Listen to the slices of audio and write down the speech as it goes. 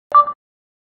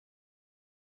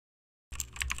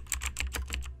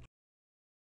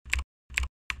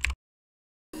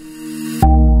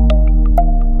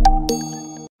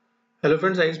Hello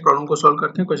friends, आइए इस problem को सॉल्व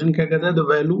करते हैं। क्वेश्चन क्या कहता है, the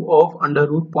value of under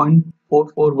root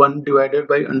 0.441 divided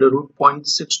by under root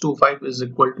 0.625 is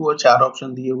equal to, और चार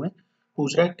ऑप्शन दिए हुए हैं।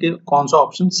 पूछ रहा है कि कौन सा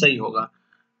ऑप्शन सही होगा।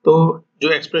 तो जो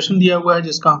एक्सप्रेशन दिया हुआ है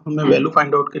जिसका हमें वैल्यू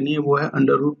फाइंड आउट करनी है वो है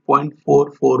under root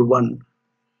 0.441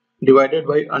 divided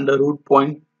by under root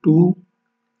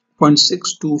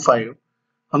 0.625।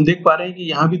 हम देख पा रहे हैं कि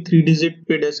यहाँ भी 3 डिजिट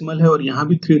पे डेसिमल है और यहाँ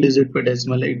भी 3 डिजिट पे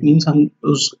डेसिमल है। इट मींस हम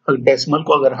उस डेसिमल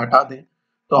को अगर हटा दें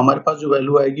तो हमारे पास जो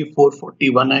वैल्यू आएगी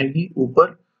 441 आएगी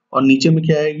ऊपर, और नीचे में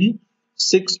क्या आएगी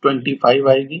 625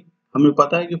 आएगी। हमें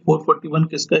पता है कि 441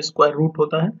 किसका स्क्वायर रूट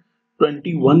होता है,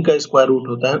 21 का स्क्वायर रूट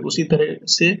होता है। उसी तरह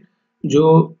से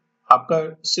जो आपका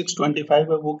 625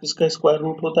 है वो किसका स्क्वायर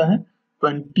रूट होता है,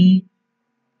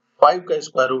 25 का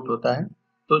स्क्वायर रूट होता है।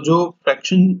 तो जो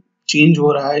फ्रैक्शन चेंज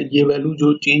हो रहा है, ये वैल्यू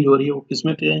जो चेंज हो रही है वो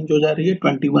किसमें चेंज हो जा रही है,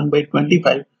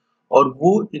 21/25, और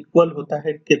वो इक्वल होता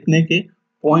है कितने के,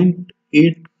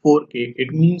 0.84 के।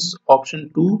 इट मींस ऑप्शन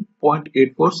 2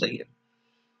 0.84 सही है।